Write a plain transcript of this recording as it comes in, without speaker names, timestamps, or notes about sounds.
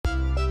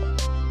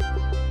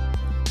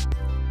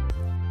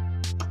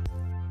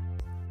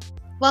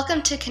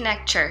Welcome to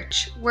Connect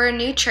Church. We're a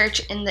new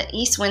church in the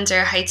East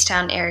Windsor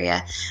Heightstown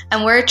area,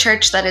 and we're a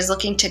church that is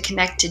looking to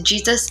connect to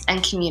Jesus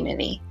and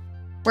community.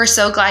 We're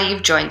so glad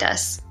you've joined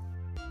us.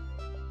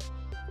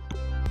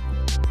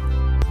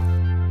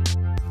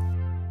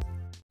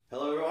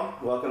 Hello everyone,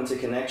 welcome to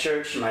Connect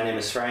Church. My name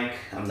is Frank.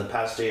 I'm the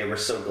pastor here. We're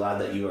so glad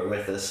that you are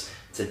with us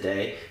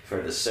today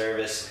for the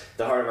service.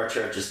 The heart of our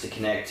church is to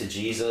connect to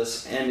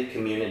Jesus and the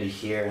community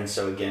here, and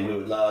so again, we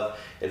would love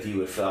if you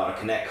would fill out a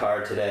Connect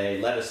card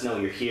today. Let us know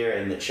you're here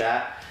in the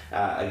chat.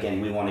 Again,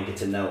 we want to get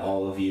to know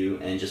all of you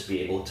and just be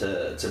able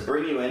to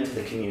bring you into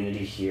the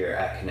community here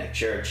at Connect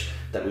Church,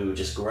 that we would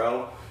just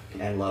grow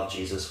and love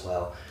Jesus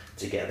well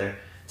together.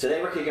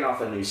 Today we're kicking off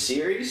a new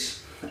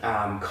series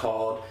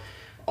called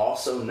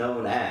also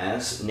known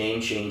as Name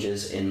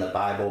Changes in the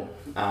Bible.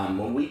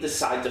 When we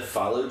decide to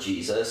follow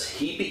Jesus,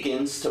 he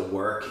begins to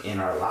work in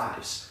our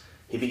lives.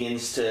 He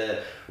begins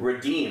to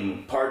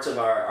redeem parts of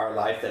our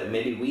life that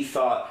maybe we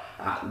thought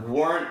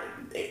weren't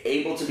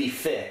able to be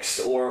fixed,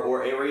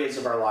 or areas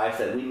of our life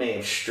that we may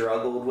have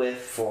struggled with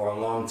for a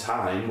long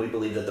time. We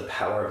believe that the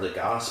power of the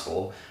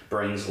gospel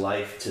brings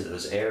life to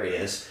those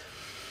areas.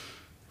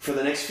 For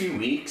the next few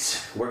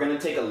weeks, we're going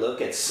to take a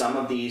look at some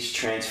of these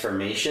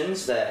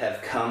transformations that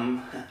have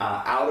come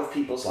out of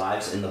people's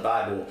lives in the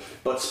Bible,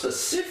 but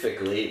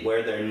specifically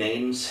where their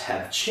names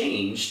have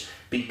changed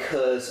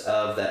because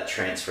of that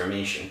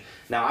transformation.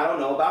 Now, I don't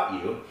know about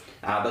you,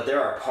 but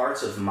there are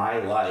parts of my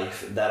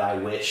life that I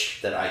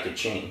wish that I could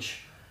change.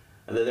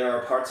 There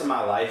are parts of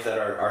my life that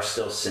are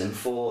still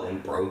sinful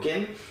and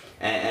broken,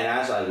 and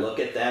as I look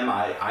at them,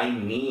 I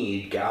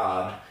need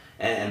God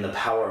and the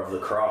power of the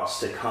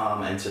cross to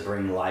come and to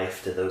bring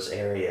life to those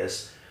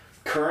areas.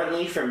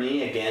 Currently, for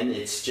me, again,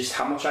 it's just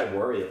how much I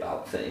worry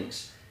about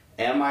things.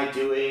 Am I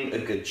doing a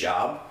good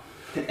job?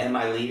 Am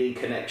I leading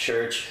Connect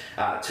Church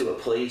to a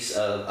place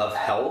of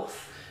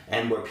health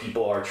and where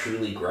people are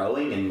truly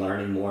growing and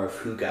learning more of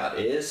who God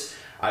is?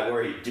 I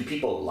worry, do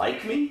people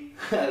like me?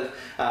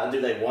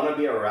 Do they want to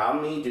be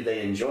around me? Do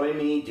they enjoy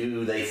me?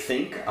 Do they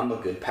think I'm a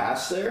good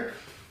pastor?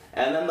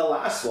 And then the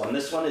last one,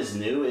 this one is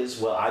new, is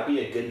will I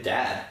be a good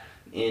dad?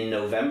 In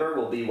November,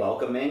 we'll be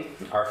welcoming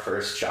our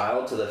first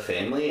child to the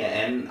family,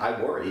 and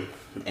I worry,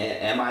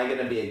 am I going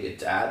to be a good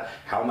dad?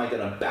 How am I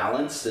going to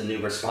balance the new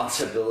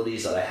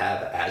responsibilities that I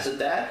have as a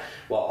dad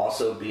while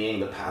also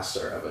being the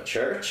pastor of a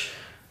church?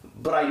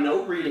 But I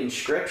know, reading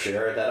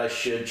scripture, that I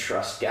should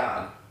trust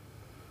God.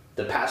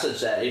 The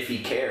passage that if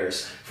he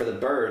cares for the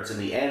birds and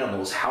the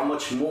animals, how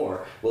much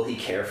more will he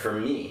care for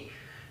me?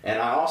 And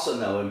I also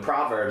know in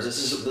Proverbs, this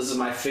is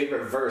my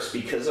favorite verse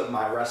because of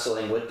my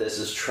wrestling with this,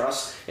 is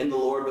trust in the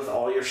Lord with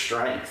all your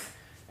strength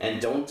and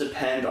don't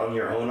depend on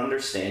your own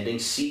understanding.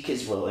 Seek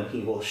his will and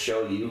he will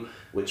show you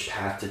which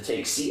path to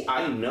take. See,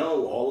 I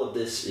know all of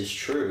this is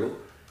true,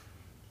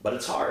 but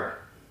it's hard.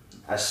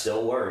 I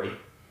still worry.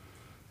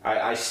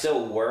 I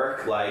still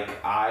work like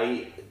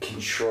I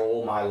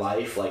control my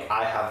life, like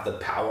I have the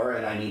power,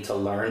 and I need to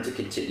learn to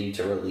continue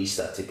to release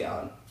that to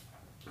God.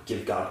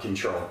 Give God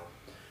control.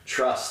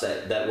 Trust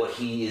that what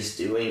he is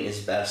doing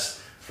is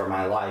best for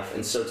my life.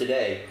 And so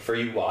today, for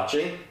you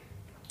watching,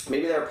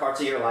 maybe there are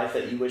parts of your life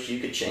that you wish you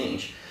could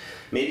change.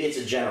 Maybe it's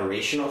a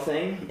generational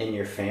thing in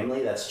your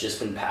family that's just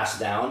been passed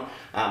down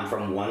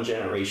from one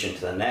generation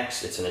to the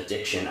next. It's an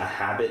addiction, a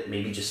habit,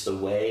 maybe just the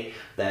way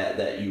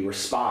that you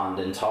respond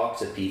and talk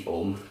to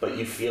people, but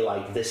you feel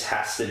like this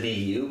has to be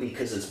you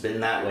because it's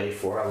been that way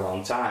for a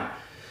long time.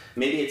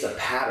 Maybe it's a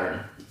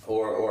pattern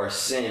or a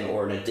sin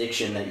or an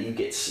addiction that you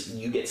get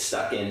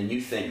stuck in, and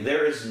you think,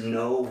 there is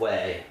no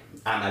way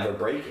I'm ever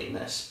breaking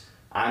this.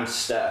 I'm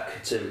stuck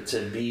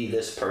to be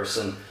this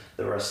person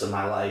the rest of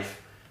my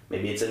life.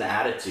 Maybe it's an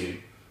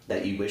attitude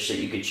that you wish that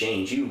you could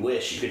change. You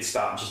wish you could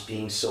stop just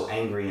being so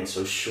angry and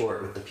so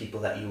short with the people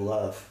that you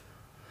love.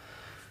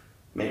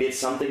 Maybe it's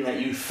something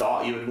that you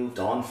thought you had moved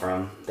on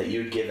from, that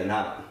you had given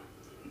up.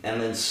 And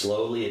then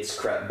slowly it's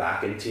crept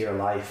back into your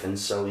life, and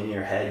so in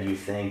your head you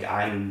think,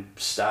 I'm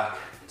stuck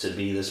to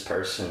be this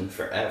person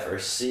forever.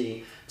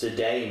 See,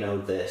 today know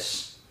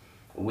this,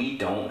 we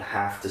don't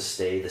have to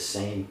stay the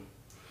same.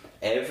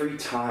 Every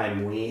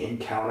time we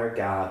encounter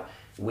God,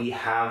 we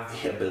have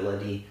the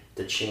ability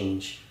to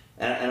change.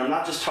 And I'm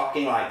not just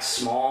talking like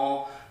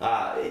small,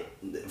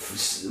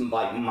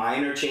 like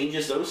minor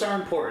changes. Those are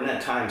important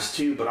at times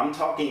too, but I'm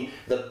talking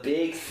the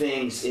big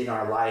things in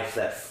our life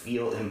that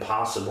feel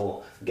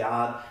impossible.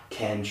 God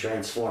can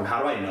transform.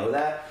 How do I know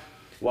that?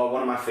 Well,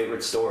 one of my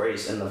favorite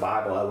stories in the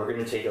Bible we're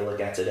going to take a look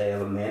at today,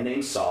 of a man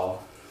named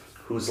Saul,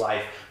 whose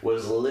life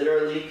was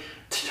literally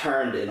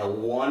turned in a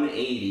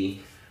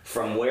 180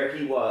 from where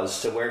he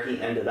was to where he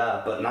ended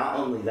up. But not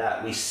only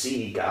that, we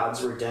see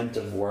God's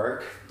redemptive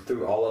work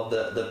through all of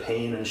the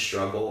pain and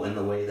struggle in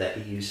the way that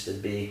he used to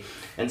be.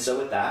 And so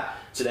with that,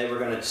 today we're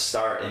going to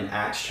start in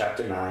Acts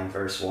chapter 9,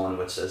 verse 1,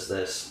 which says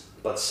this: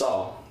 But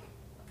Saul,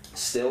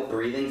 still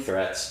breathing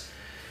threats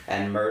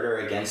and murder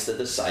against the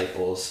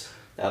disciples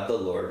of the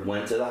Lord,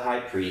 went to the high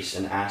priest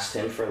and asked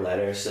him for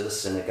letters to the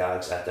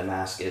synagogues at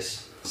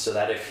Damascus, so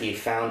that if he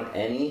found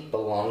any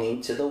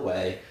belonging to the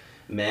way,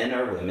 men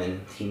or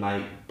women, he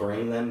might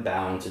bring them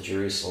bound to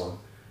Jerusalem.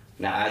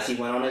 Now as he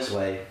went on his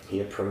way, he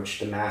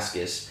approached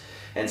Damascus,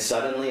 and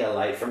suddenly a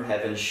light from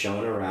heaven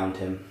shone around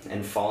him,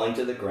 and falling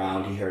to the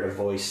ground, he heard a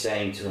voice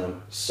saying to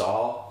him,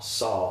 Saul,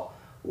 Saul,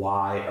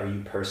 why are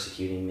you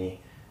persecuting me?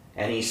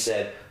 And he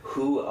said,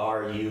 Who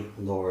are you,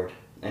 Lord?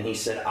 And he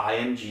said, I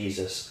am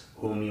Jesus,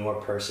 whom you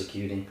are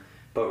persecuting.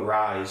 But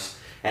rise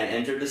and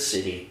enter the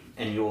city,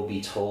 and you will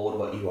be told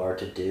what you are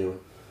to do.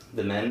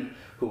 The men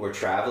who were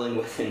traveling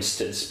with him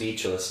stood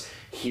speechless,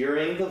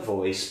 hearing the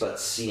voice, but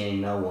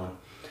seeing no one.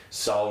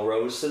 Saul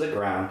rose to the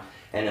ground,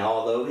 and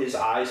although his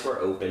eyes were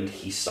opened,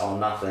 he saw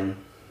nothing.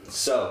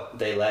 So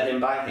they led him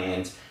by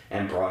hand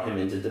and brought him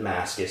into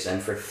Damascus,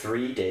 and for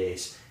 3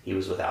 days he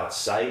was without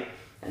sight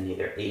and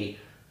neither ate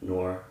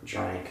nor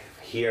drank.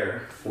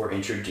 Here we're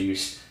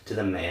introduced to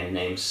the man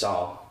named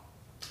Saul.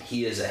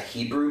 He is a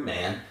Hebrew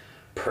man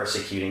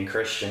persecuting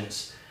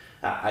Christians.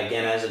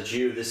 Again, as a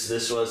Jew,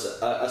 this was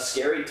a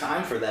scary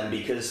time for them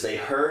because they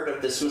heard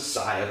of this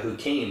Messiah who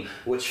came,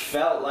 which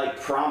felt like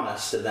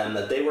promise to them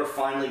that they were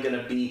finally going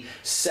to be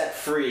set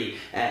free.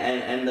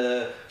 And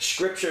the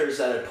scriptures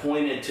that had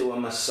pointed to a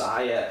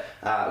Messiah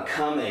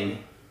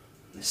coming,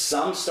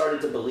 some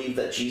started to believe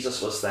that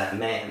Jesus was that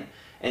man.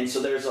 And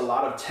so there's a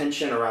lot of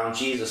tension around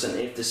Jesus and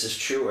if this is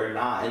true or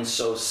not. And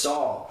so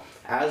Saul,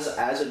 as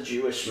a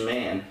Jewish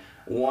man,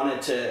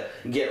 wanted to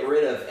get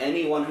rid of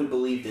anyone who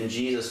believed in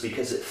Jesus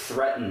because it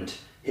threatened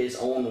his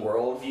own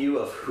worldview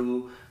of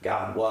who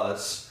God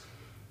was.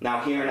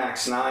 Now here in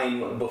Acts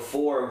 9,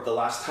 before the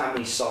last time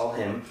we saw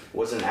him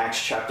was in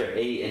Acts chapter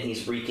 8, and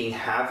he's wreaking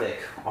havoc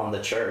on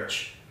the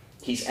church.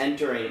 He's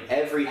entering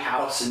every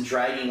house and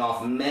dragging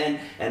off men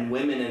and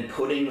women and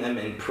putting them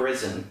in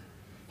prison.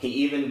 He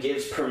even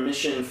gives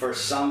permission for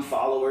some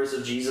followers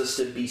of Jesus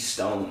to be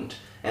stoned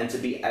and to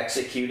be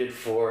executed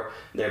for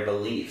their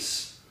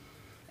beliefs.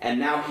 And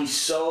now he's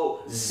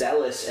so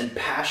zealous and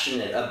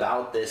passionate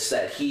about this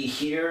that he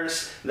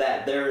hears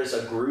that there is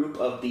a group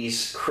of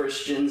these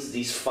Christians,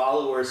 these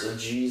followers of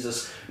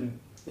Jesus,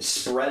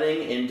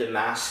 spreading in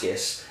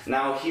Damascus.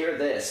 Now hear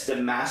this,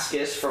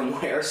 Damascus from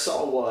where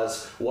Saul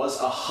was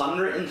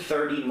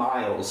 130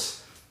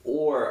 miles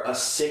or a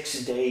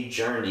 6-day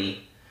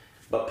journey.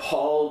 But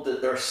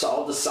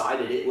Saul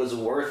decided it was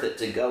worth it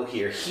to go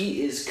here.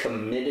 He is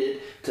committed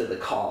to the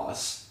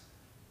cause.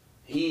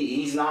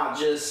 He's not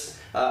just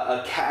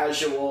a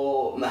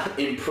casual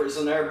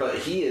imprisoner, but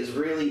he is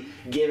really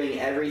giving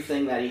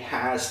everything that he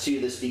has to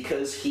this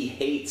because he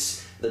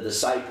hates the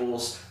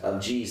disciples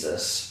of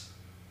Jesus.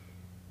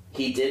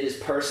 He did his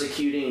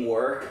persecuting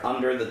work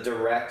under the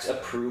direct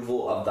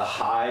approval of the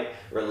high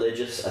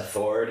religious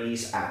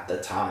authorities at the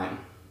time.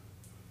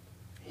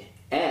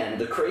 And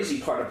the crazy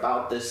part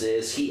about this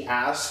is he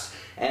asked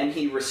and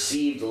he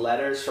received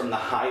letters from the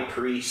high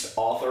priest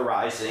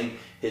authorizing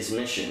his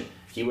mission.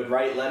 He would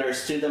write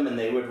letters to them and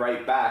they would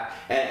write back.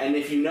 And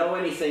if you know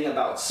anything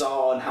about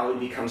Saul and how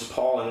he becomes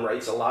Paul and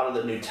writes a lot of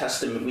the New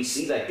Testament, we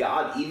see that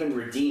God even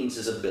redeems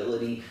his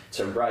ability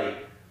to write.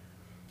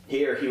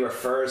 Here he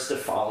refers to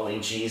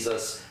following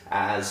Jesus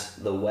as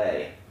the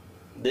way.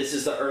 This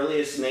is the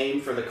earliest name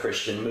for the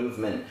Christian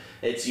movement.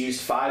 It's used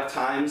 5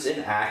 times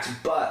in Acts,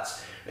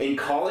 but in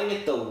calling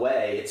it the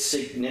way, it's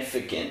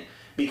significant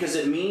because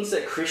it means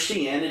that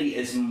Christianity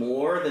is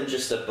more than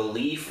just a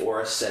belief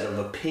or a set of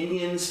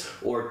opinions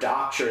or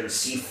doctrines.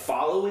 See,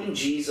 following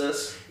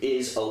Jesus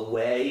is a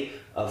way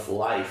of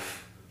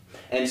life.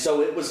 And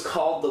so it was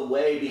called the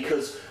way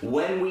because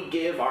when we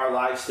give our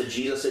lives to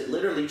Jesus, it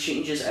literally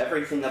changes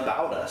everything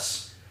about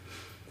us.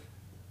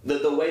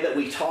 The way that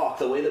we talk,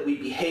 the way that we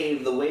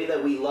behave, the way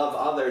that we love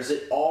others,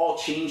 it all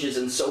changes.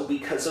 And so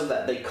because of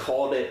that, they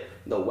called it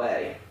the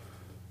way.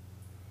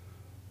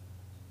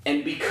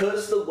 And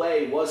because the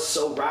way was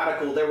so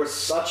radical, there was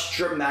such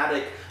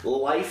dramatic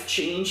life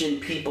change in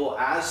people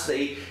as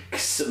they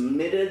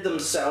submitted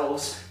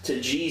themselves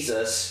to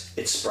Jesus,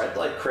 it spread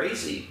like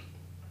crazy.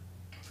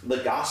 The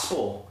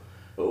gospel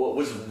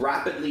was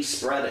rapidly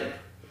spreading.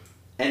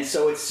 And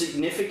so it's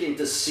significant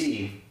to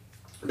see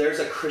there's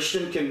a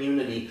Christian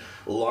community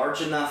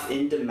large enough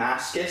in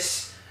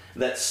Damascus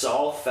that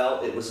Saul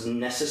felt it was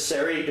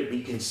necessary to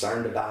be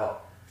concerned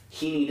about.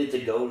 He needed to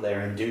go there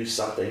and do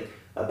something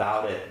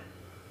about it.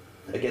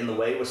 Again, the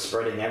way was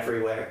spreading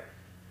everywhere.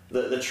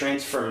 The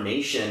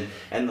transformation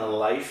and the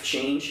life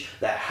change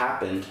that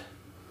happened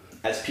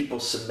as people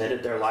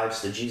submitted their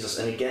lives to Jesus.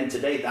 And again,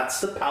 today,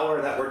 that's the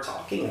power that we're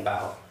talking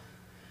about.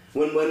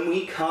 When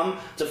we come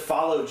to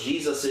follow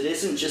Jesus, it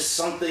isn't just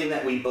something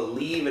that we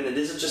believe and it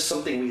isn't just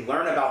something we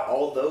learn about,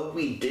 although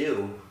we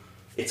do.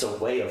 It's a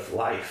way of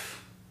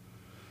life.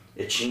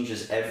 It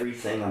changes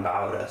everything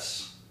about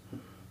us.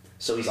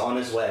 So he's on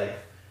his way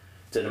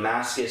to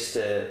Damascus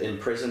to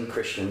imprison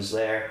Christians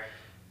there.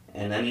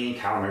 And then he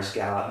encounters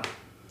God.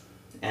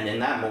 And in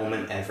that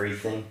moment,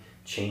 everything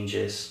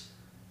changes.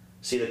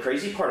 See, the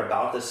crazy part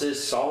about this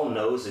is Saul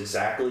knows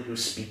exactly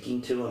who's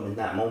speaking to him in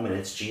that moment.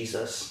 It's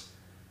Jesus.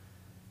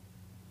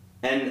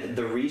 And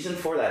the reason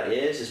for that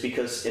is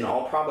because in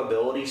all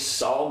probability,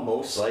 Saul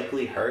most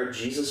likely heard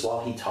Jesus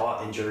while he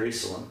taught in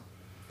Jerusalem.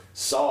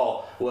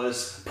 Saul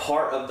was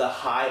part of the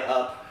high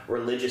up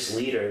religious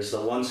leaders,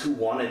 the ones who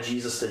wanted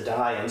Jesus to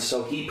die, and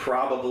so he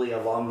probably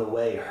along the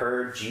way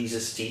heard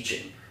Jesus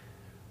teaching.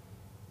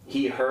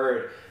 He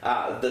heard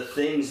the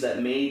things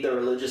that made the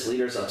religious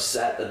leaders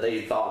upset, that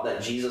they thought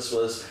that Jesus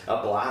was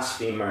a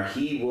blasphemer.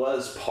 He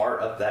was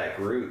part of that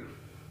group.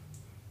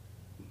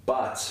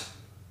 But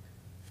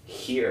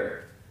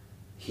here,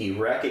 he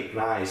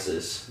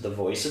recognizes the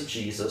voice of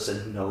Jesus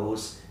and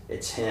knows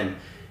it's him.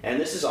 And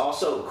this is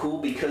also cool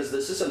because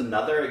this is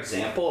another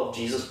example of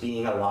Jesus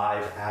being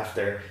alive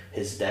after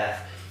his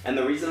death. And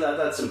the reason that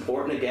that's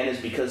important, again,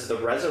 is because the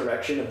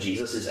resurrection of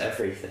Jesus is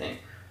everything.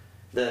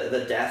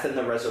 The death and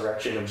the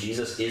resurrection of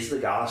Jesus is the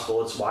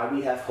gospel. It's why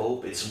we have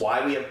hope. It's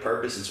why we have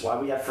purpose. It's why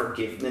we have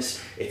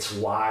forgiveness. It's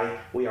why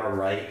we are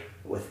right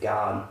with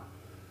God.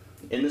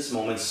 In this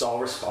moment, Saul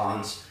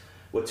responds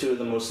with two of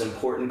the most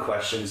important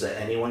questions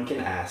that anyone can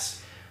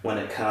ask when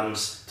it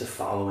comes to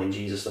following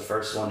Jesus. The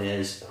first one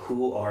is,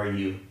 who are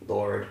you,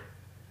 Lord?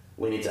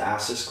 We need to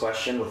ask this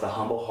question with a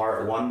humble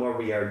heart, one where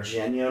we are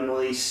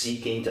genuinely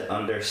seeking to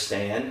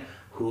understand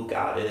who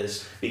God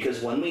is.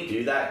 Because when we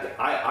do that,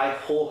 I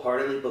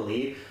wholeheartedly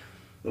believe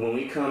when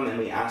we come and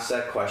we ask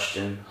that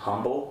question,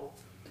 humble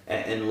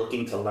and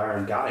looking to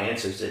learn, God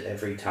answers it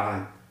every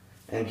time.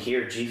 And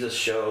here Jesus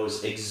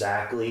shows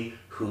exactly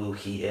who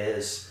he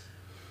is.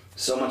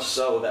 So much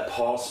so that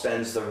Paul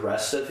spends the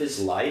rest of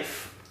his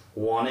life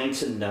wanting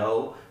to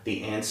know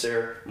the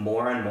answer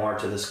more and more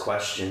to this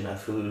question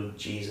of who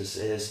Jesus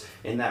is.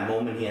 In that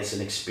moment, he has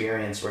an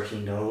experience where he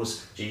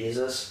knows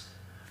Jesus.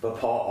 But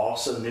Paul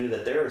also knew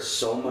that there is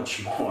so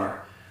much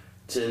more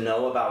to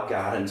know about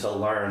God and to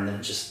learn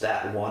than just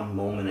that one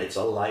moment. It's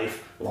a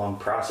lifelong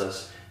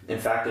process. In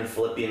fact, in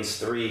Philippians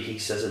 3, he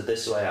says it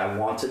this way: I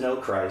want to know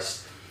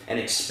Christ and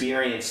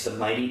experience the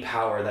mighty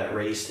power that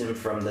raised him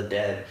from the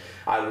dead.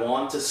 I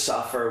want to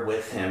suffer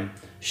with him,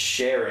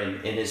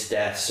 sharing in his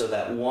death, so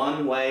that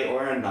one way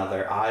or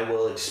another I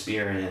will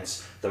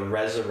experience the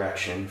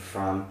resurrection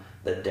from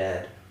the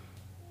dead.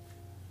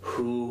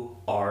 Who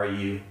are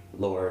you,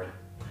 Lord?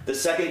 The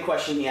second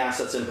question he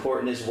asks that's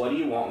important is, what do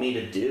you want me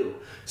to do?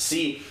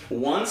 See,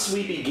 once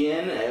we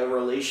begin a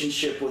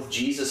relationship with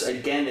Jesus,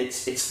 again,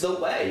 it's the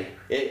way.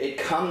 It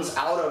comes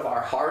out of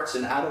our hearts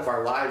and out of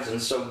our lives.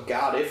 And so,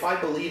 God, if I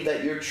believe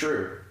that you're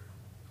true,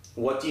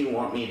 what do you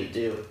want me to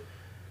do?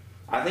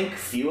 I think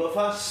few of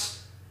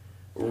us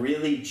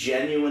really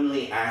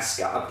genuinely ask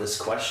God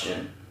this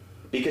question,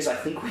 because I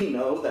think we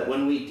know that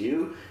when we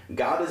do,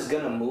 God is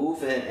going to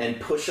move and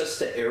push us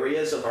to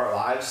areas of our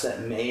lives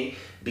that may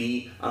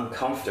be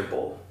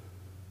uncomfortable.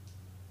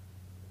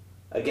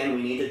 Again,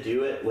 we need to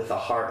do it with a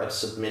heart of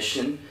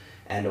submission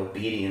and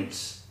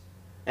obedience.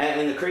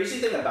 And the crazy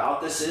thing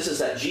about this is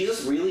that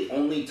Jesus really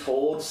only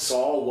told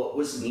Saul what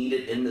was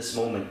needed in this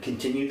moment: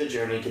 continue the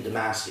journey to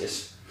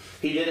Damascus.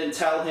 He didn't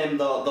tell him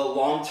the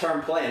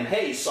long-term plan.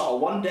 Hey, Saul,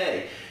 one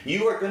day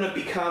you are going to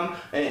become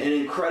an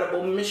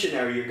incredible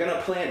missionary. You're going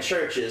to plant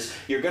churches.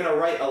 You're going to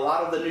write a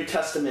lot of the New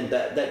Testament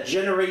that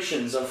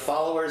generations of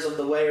followers of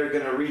the way are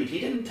going to read. He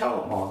didn't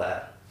tell him all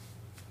that.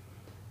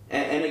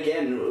 And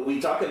again, we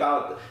talk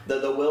about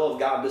the will of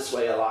God this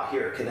way a lot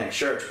here at Connect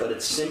Church, but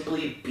it's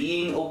simply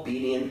being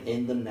obedient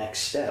in the next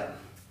step.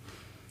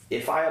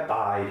 If I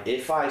abide,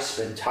 if I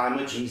spend time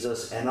with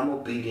Jesus and I'm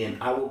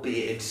obedient, I will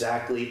be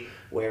exactly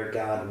where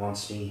God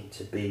wants me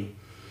to be.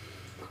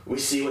 We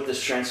see what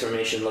this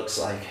transformation looks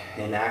like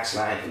in Acts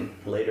 9 and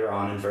later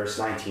on in verse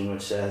 19,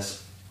 which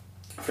says,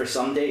 for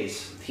some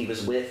days he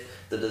was with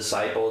the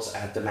disciples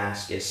at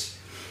Damascus,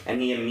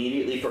 and he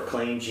immediately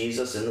proclaimed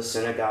Jesus in the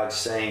synagogue,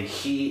 saying,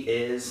 he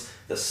is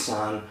the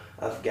Son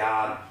of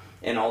God.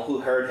 And all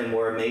who heard him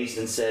were amazed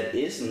and said,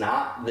 is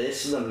not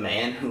this the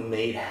man who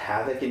made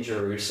havoc in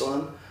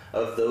Jerusalem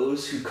of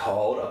those who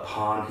called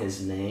upon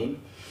his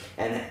name?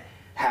 And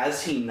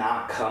has he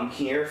not come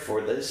here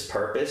for this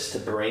purpose, to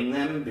bring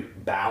them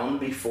bound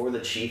before the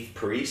chief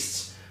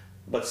priests?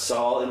 But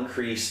Saul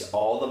increased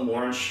all the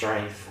more in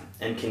strength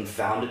and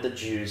confounded the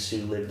Jews who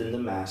lived in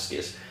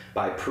Damascus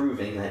by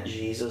proving that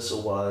Jesus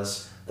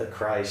was the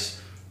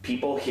Christ.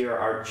 People here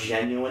are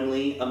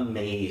genuinely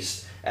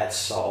amazed at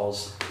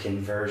Saul's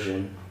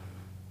conversion.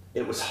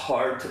 It was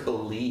hard to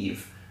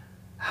believe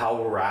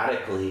how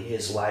radically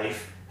his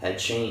life had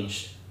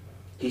changed.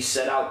 He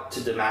set out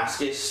to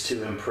Damascus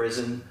to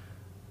imprison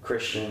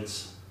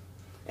Christians,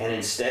 and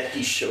instead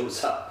he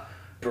shows up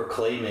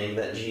proclaiming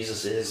that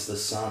Jesus is the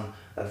Son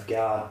of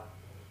God.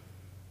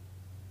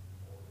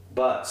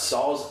 But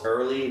Saul's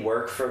early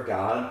work for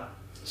God,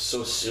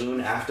 so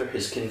soon after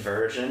his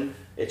conversion,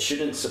 it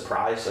shouldn't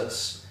surprise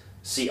us.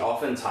 See,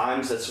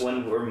 oftentimes that's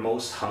when we're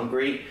most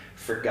hungry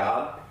for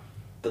God.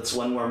 That's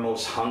when we're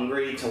most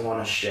hungry to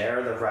want to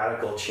share the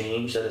radical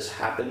change that has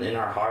happened in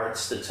our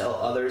hearts, to tell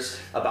others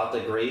about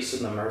the grace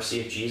and the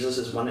mercy of Jesus,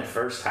 is when it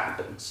first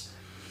happens.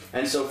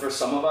 And so for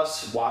some of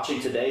us watching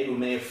today who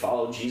may have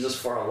followed Jesus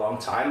for a long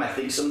time, I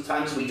think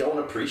sometimes we don't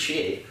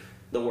appreciate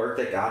the work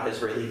that God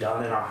has really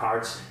done in our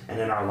hearts and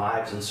in our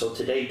lives. And so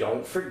today,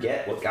 don't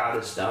forget what God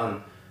has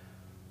done.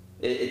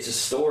 It's a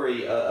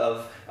story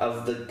of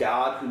the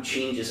God who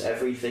changes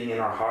everything in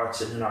our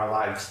hearts and in our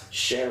lives.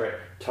 Share it,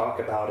 talk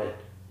about it,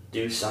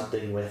 do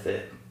something with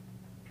it.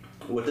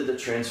 What did the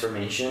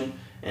transformation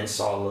in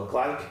Saul look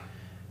like?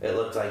 It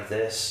looked like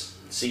this.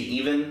 See,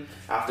 even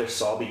after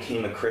Saul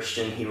became a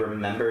Christian, he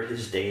remembered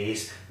his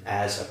days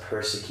as a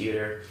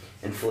persecutor.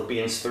 In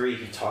Philippians 3,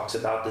 he talks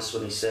about this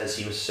when he says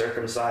he was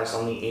circumcised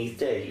on the 8th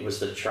day. He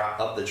was of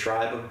the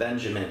tribe of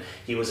Benjamin.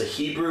 He was a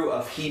Hebrew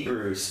of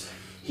Hebrews.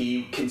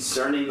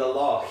 Concerning the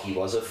law, he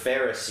was a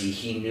Pharisee.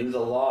 He knew the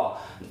law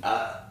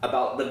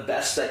about the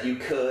best that you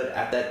could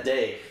at that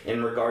day.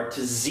 In regard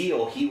to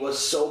zeal, he was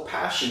so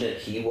passionate.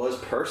 He was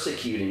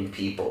persecuting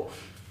people.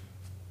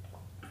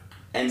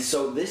 And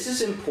so this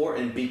is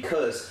important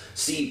because,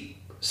 see,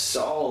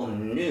 Saul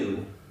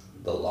knew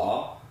the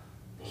law.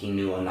 He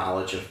knew a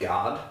knowledge of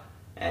God,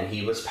 and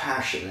he was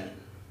passionate.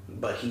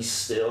 But he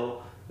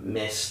still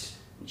missed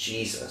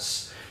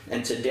Jesus.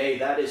 And today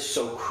that is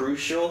so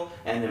crucial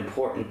and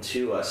important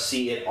to us.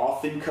 See, it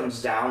often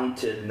comes down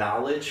to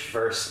knowledge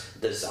versus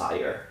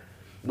desire.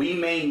 We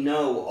may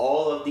know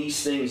all of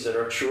these things that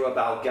are true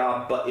about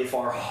God, but if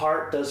our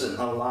heart doesn't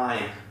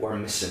align, we're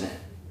missing it.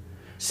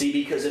 See,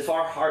 because if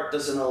our heart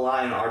doesn't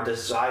align, our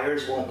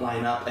desires won't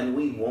line up, and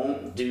we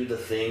won't do the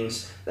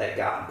things that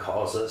God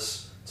calls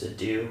us to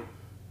do.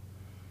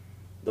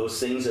 Those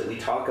things that we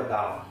talk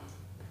about,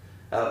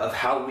 of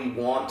how we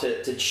want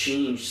to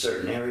change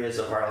certain areas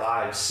of our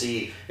lives.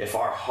 See, if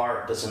our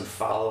heart doesn't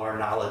follow our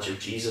knowledge of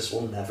Jesus,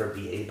 we'll never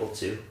be able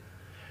to.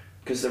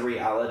 Because the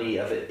reality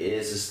of it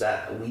is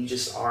that we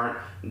just aren't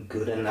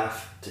good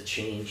enough to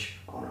change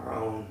on our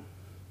own.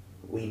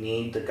 We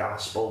need the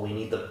gospel. We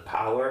need the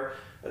power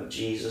of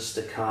Jesus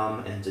to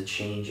come and to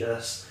change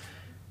us.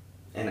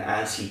 And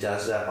as he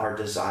does that, our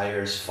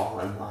desires fall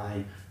in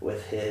line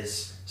with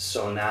his.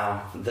 So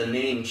now, the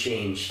name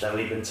change that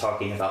we've been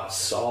talking about,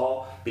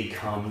 Saul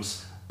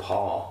becomes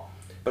Paul.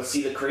 But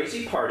see, the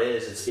crazy part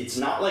is, it's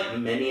not like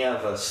many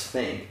of us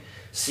think.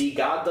 See,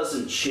 God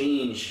doesn't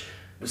change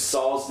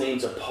Saul's name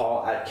to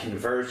Paul at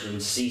conversion.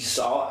 See,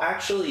 Saul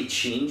actually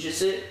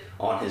changes it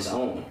on his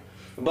own.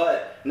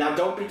 But now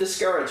don't be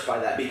discouraged by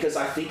that, because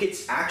I think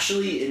it's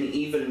actually an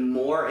even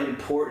more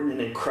important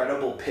and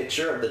incredible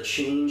picture of the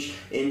change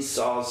in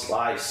Saul's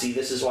life. See,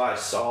 this is why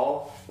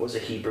Saul was a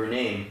Hebrew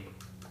name.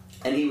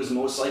 And he was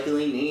most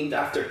likely named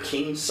after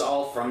King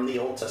Saul from the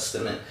Old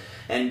Testament.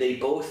 And they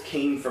both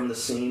came from the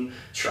same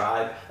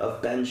tribe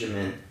of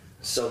Benjamin.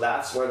 So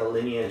that's where the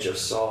lineage of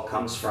Saul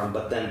comes from.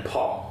 But then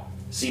Paul.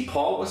 See,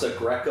 Paul was a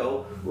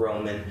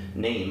Greco-Roman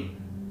name.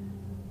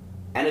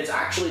 And it's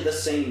actually the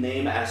same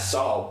name as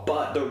Saul.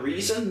 But the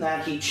reason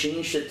that he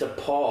changed it to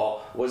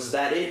Paul was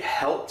that it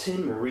helped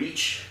him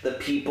reach the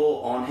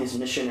people on his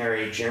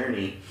missionary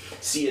journey.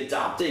 See,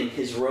 adopting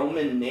his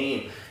Roman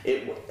name,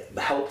 it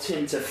helped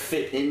him to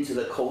fit into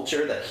the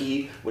culture that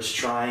he was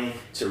trying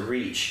to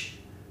reach.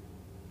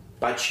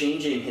 By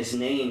changing his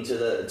name to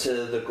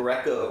the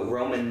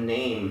Greco-Roman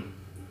name,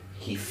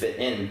 he fit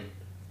in.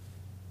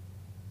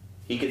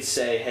 He could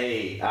say,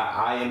 hey,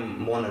 I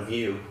am one of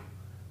you.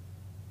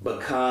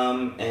 But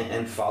come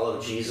and follow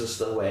Jesus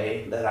the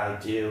way that I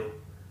do.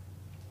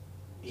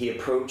 He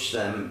approached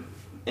them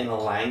in a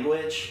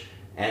language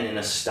and in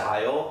a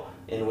style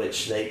in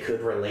which they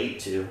could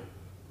relate to.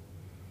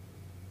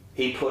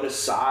 He put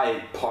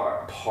aside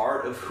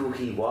part of who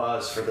he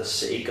was for the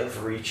sake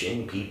of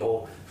reaching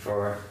people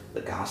for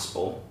the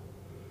gospel.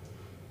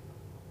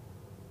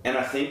 And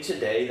I think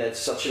today that's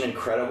such an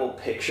incredible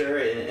picture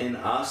in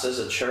us as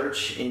a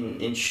church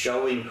in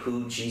showing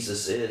who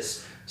Jesus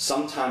is.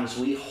 Sometimes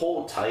we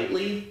hold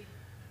tightly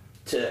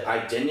to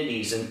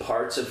identities and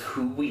parts of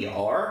who we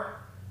are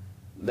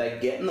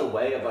that get in the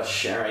way of us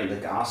sharing the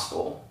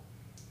gospel.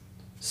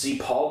 See,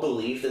 Paul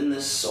believed in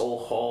this so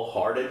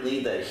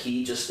wholeheartedly that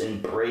he just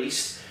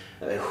embraced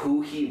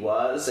who he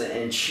was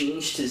and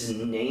changed his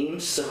name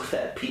so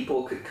that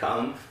people could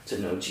come to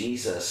know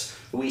Jesus.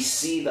 We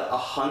see the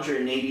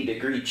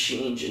 180-degree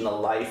change in the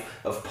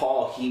life of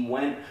Paul. He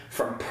went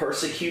from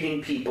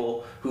persecuting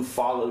people who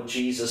followed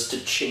Jesus to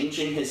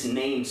changing his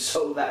name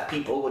so that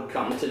people would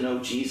come to know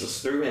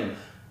Jesus through him.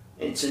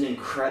 It's an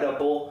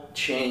incredible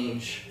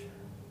change.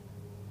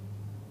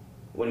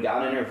 When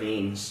God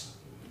intervenes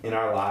in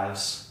our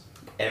lives,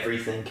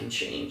 everything can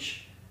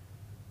change.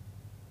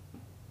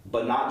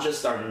 But not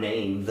just our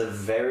name, the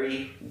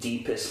very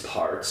deepest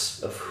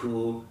parts of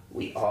who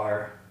we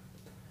are.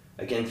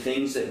 Again,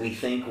 things that we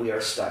think we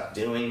are stuck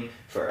doing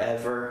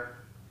forever,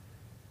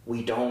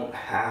 we don't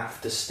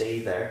have to stay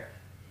there.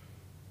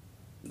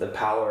 The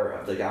power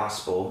of the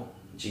gospel,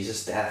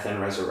 Jesus' death and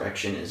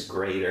resurrection, is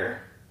greater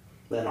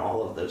than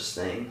all of those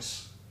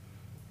things.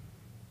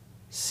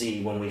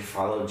 See, when we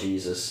follow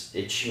Jesus,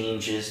 it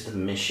changes the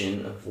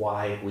mission of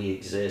why we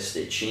exist.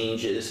 It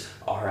changes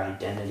our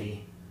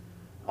identity.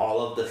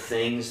 All of the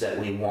things that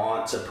we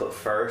want to put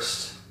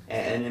first,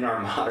 and in our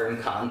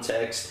modern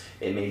context,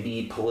 it may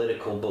be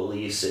political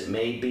beliefs, it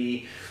may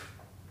be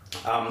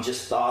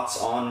just thoughts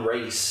on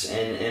race,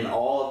 and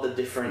all of the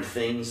different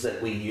things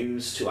that we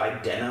use to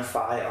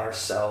identify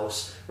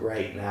ourselves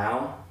right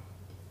now.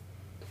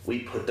 we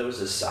put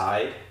those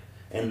aside,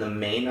 and the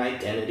main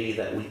identity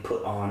that we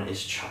put on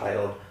is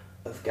child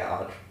of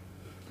God.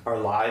 Our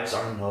lives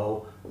are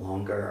no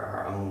longer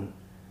our own.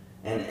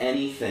 And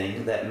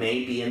anything that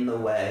may be in the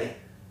way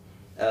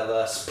of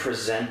us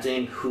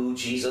presenting who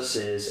Jesus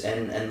is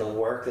and the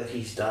work that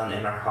he's done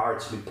in our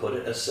hearts, we put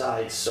it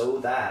aside so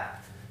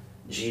that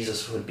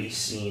Jesus would be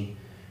seen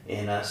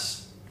in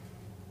us.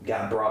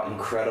 God brought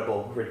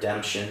incredible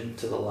redemption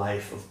to the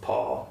life of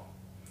Paul.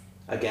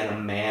 Again, a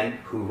man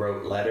who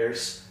wrote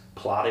letters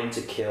plotting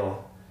to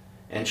kill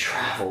and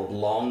traveled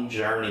long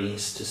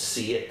journeys to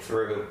see it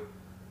through.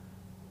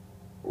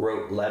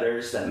 Wrote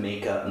letters that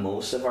make up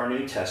most of our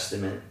New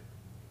Testament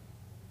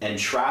and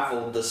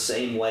traveled the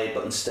same way,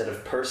 but instead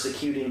of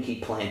persecuting, he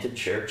planted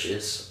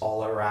churches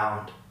all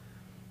around.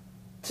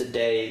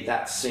 Today,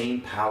 that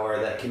same power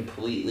that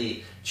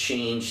completely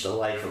changed the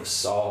life of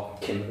Saul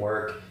can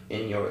work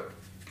in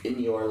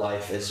your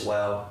life as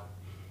well.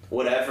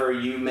 Whatever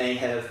you may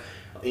have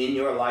in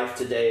your life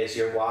today as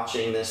you're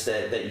watching this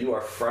that you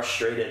are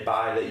frustrated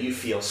by, that you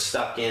feel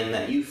stuck in,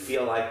 that you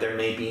feel like there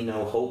may be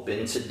no hope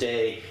in,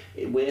 today,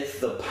 with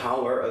the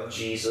power of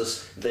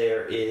Jesus,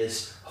 there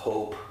is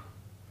hope.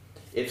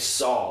 If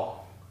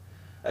Saul,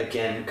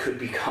 again, could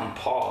become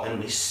Paul, and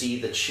we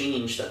see the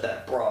change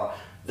that brought,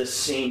 the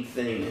same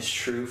thing is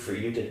true for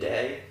you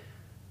today.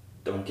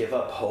 Don't give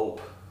up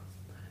hope.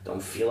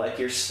 Don't feel like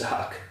you're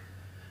stuck.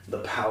 The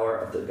power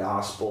of the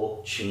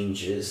gospel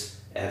changes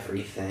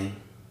everything.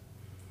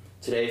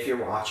 Today, if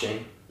you're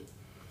watching,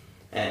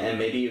 and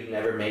maybe you've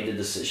never made the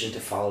decision to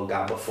follow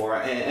God before,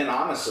 and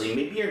honestly,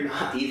 maybe you're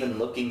not even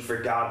looking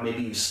for God.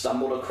 Maybe you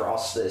stumbled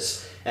across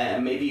this,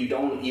 and maybe you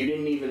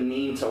didn't even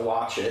mean to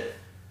watch it.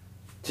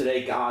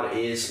 Today, God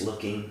is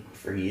looking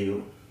for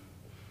you.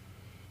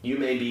 You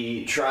may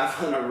be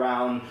traveling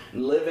around,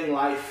 living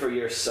life for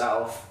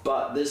yourself,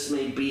 but this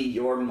may be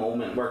your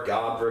moment where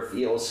God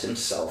reveals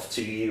himself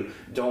to you.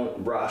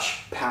 Don't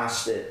rush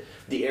past it.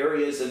 The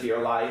areas of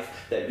your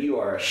life that you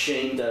are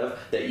ashamed of,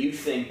 that you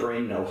think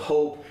bring no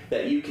hope,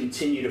 that you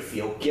continue to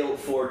feel guilt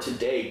for,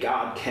 today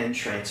God can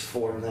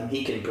transform them.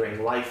 He can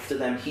bring life to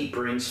them. He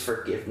brings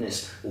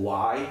forgiveness.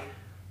 Why?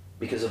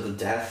 Because of the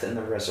death and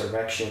the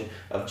resurrection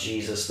of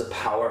Jesus. The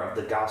power of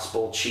the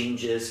gospel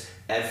changes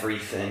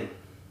everything.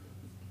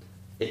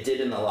 It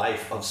did in the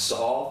life of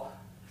Saul.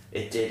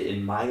 It did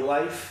in my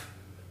life.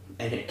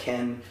 And it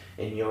can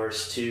in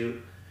yours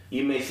too.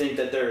 You may think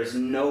that there is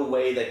no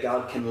way that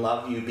God can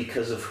love you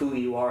because of who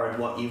you are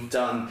and what you've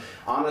done.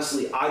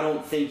 Honestly, I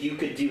don't think you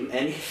could do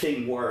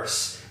anything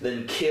worse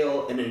than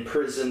kill and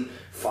imprison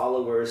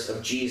followers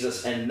of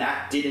Jesus. And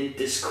that didn't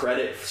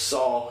discredit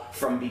Saul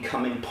from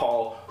becoming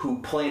Paul,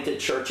 who planted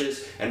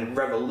churches and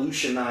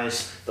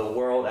revolutionized the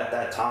world at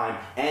that time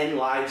and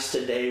lives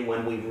today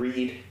when we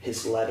read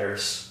his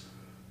letters.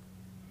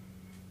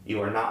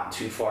 You are not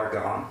too far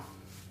gone.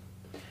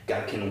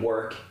 God can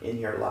work in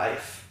your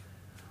life.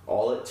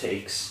 All it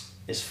takes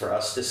is for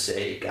us to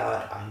say,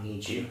 God, I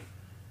need you.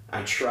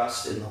 I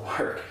trust in the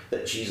work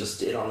that Jesus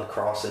did on the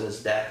cross, in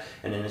his death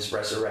and in his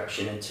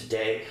resurrection. And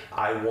today,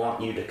 I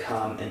want you to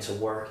come and to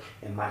work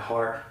in my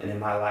heart and in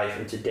my life.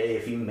 And today,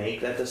 if you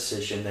make that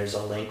decision, there's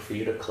a link for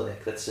you to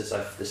click that says,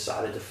 I've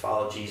decided to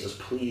follow Jesus.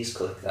 Please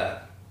click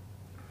that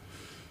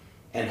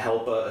and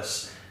help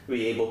us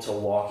be able to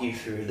walk you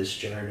through this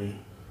journey.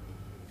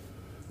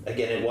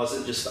 Again, it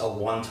wasn't just a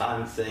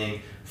one-time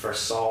thing for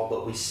Saul,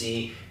 but we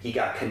see he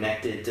got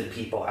connected to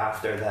people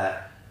after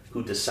that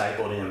who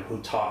discipled him,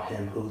 who taught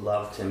him, who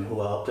loved him,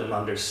 who helped him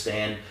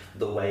understand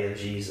the way of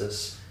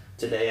Jesus.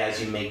 Today,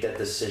 as you make that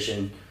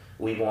decision,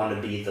 we want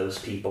to be those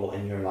people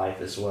in your life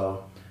as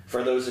well.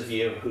 For those of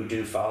you who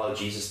do follow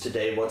Jesus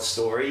today, what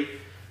story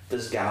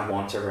does God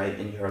want to write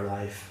in your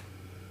life?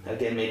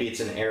 Again, maybe it's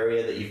an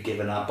area that you've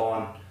given up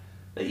on,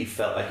 that you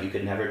felt like you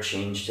could never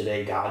change.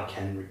 Today, God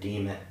can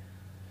redeem it.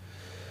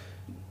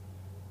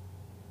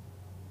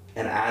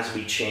 And as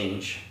we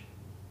change,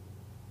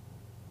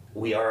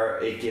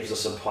 it gives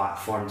us a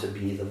platform to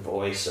be the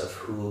voice of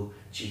who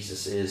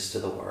Jesus is to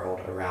the world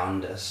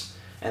around us.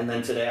 And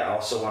then today I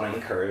also want to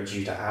encourage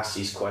you to ask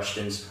these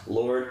questions.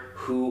 Lord,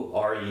 who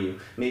are you?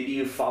 Maybe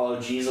you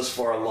followed Jesus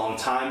for a long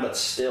time, but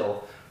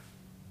still,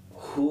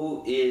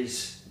 who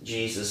is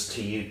Jesus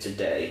to you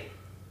today?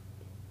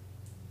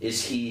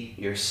 Is he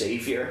your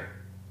Savior?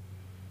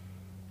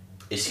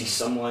 Is he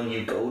someone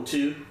you go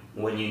to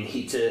when you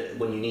need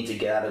to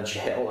get out of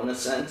jail, in a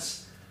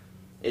sense?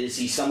 Is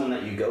he someone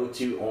that you go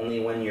to only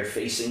when you're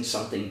facing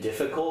something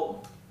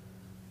difficult?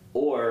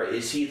 Or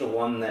is he the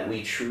one that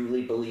we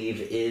truly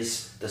believe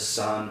is the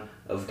Son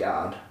of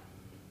God?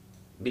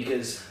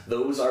 Because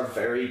those are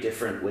very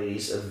different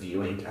ways of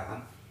viewing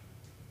God.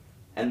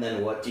 And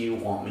then what do you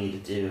want me to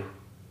do?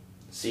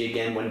 See,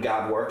 again, when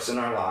God works in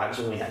our lives,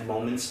 when we have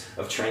moments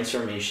of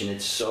transformation,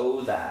 it's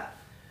so that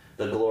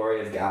the glory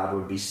of God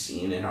would be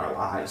seen in our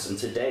lives. And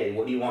today,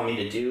 what do you want me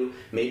to do?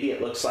 Maybe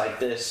it looks like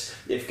this.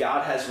 If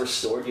God has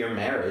restored your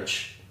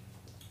marriage,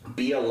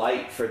 be a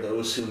light for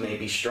those who may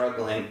be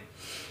struggling.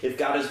 If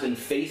God has been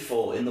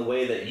faithful in the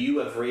way that you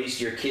have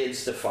raised your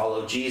kids to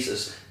follow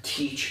Jesus,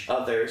 teach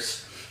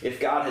others. If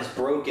God has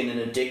broken an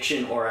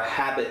addiction or a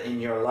habit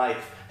in your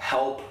life,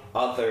 help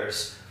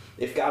others.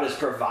 If God has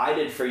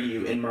provided for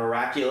you in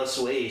miraculous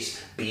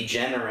ways, be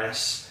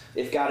generous.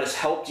 If God has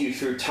helped you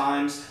through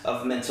times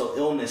of mental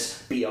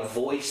illness, be a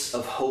voice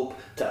of hope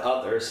to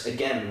others.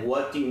 Again,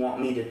 what do you want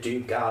me to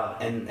do,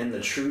 God? And the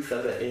truth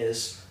of it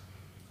is,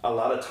 a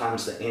lot of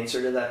times the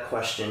answer to that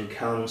question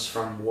comes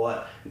from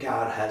what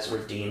God has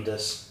redeemed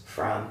us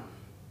from.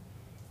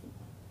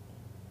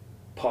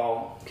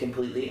 Paul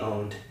completely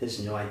owned his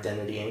new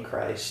identity in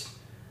Christ.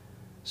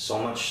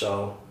 So much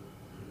so,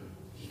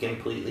 he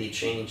completely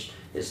changed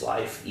his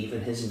life,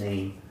 even his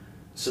name,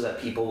 so that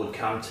people would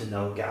come to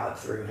know God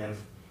through him.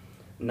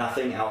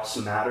 Nothing else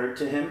mattered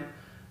to him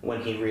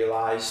when he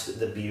realized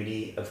the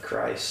beauty of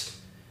Christ.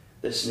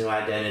 This new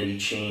identity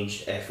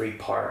changed every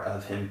part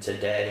of him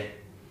today.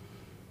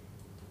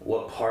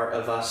 What part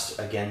of us,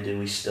 again, do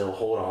we still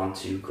hold on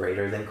to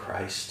greater than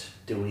Christ?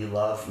 Do we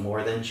love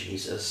more than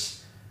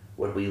Jesus?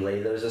 Would we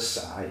lay those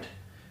aside?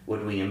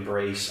 Would we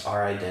embrace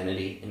our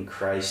identity in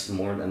Christ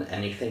more than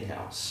anything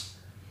else?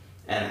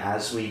 And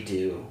as we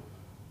do,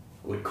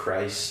 would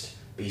Christ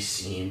be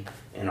seen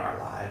in our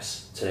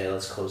lives? Today,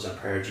 let's close in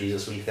prayer.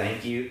 Jesus, we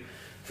thank you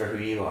for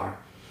who you are.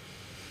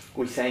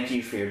 We thank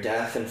you for your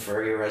death and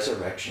for your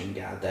resurrection,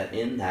 God, that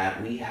in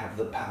that we have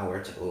the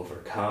power to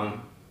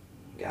overcome,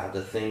 God,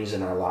 the things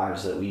in our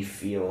lives that we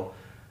feel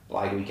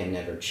like we can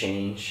never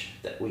change,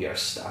 that we are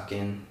stuck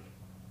in.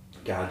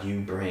 God, you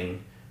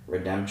bring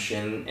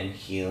redemption and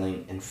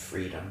healing and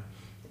freedom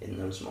in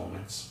those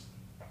moments.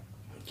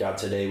 God,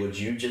 today, would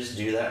you just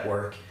do that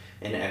work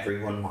in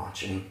everyone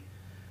watching?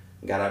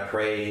 God, I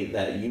pray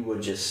that you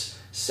would just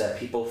set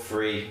people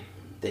free,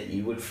 that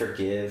you would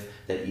forgive,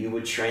 that you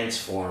would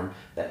transform,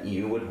 that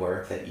you would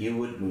work, that you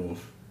would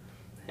move.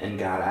 And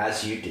God,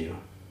 as you do,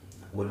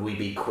 would we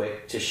be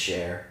quick to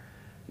share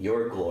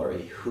your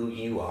glory, who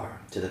you are,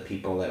 to the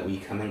people that we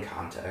come in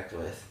contact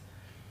with.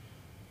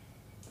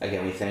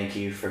 Again, we thank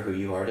you for who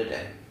you are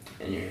today.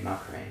 In your name I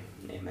pray.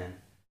 Amen.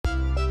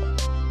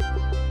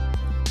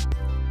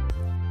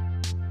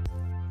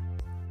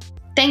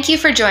 Thank you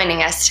for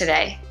joining us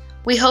today.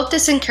 We hope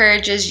this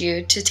encourages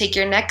you to take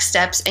your next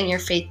steps in your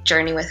faith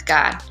journey with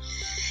God.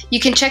 You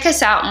can check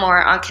us out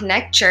more on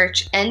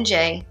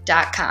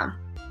connectchurchnj.com.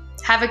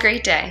 Have a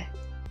great day.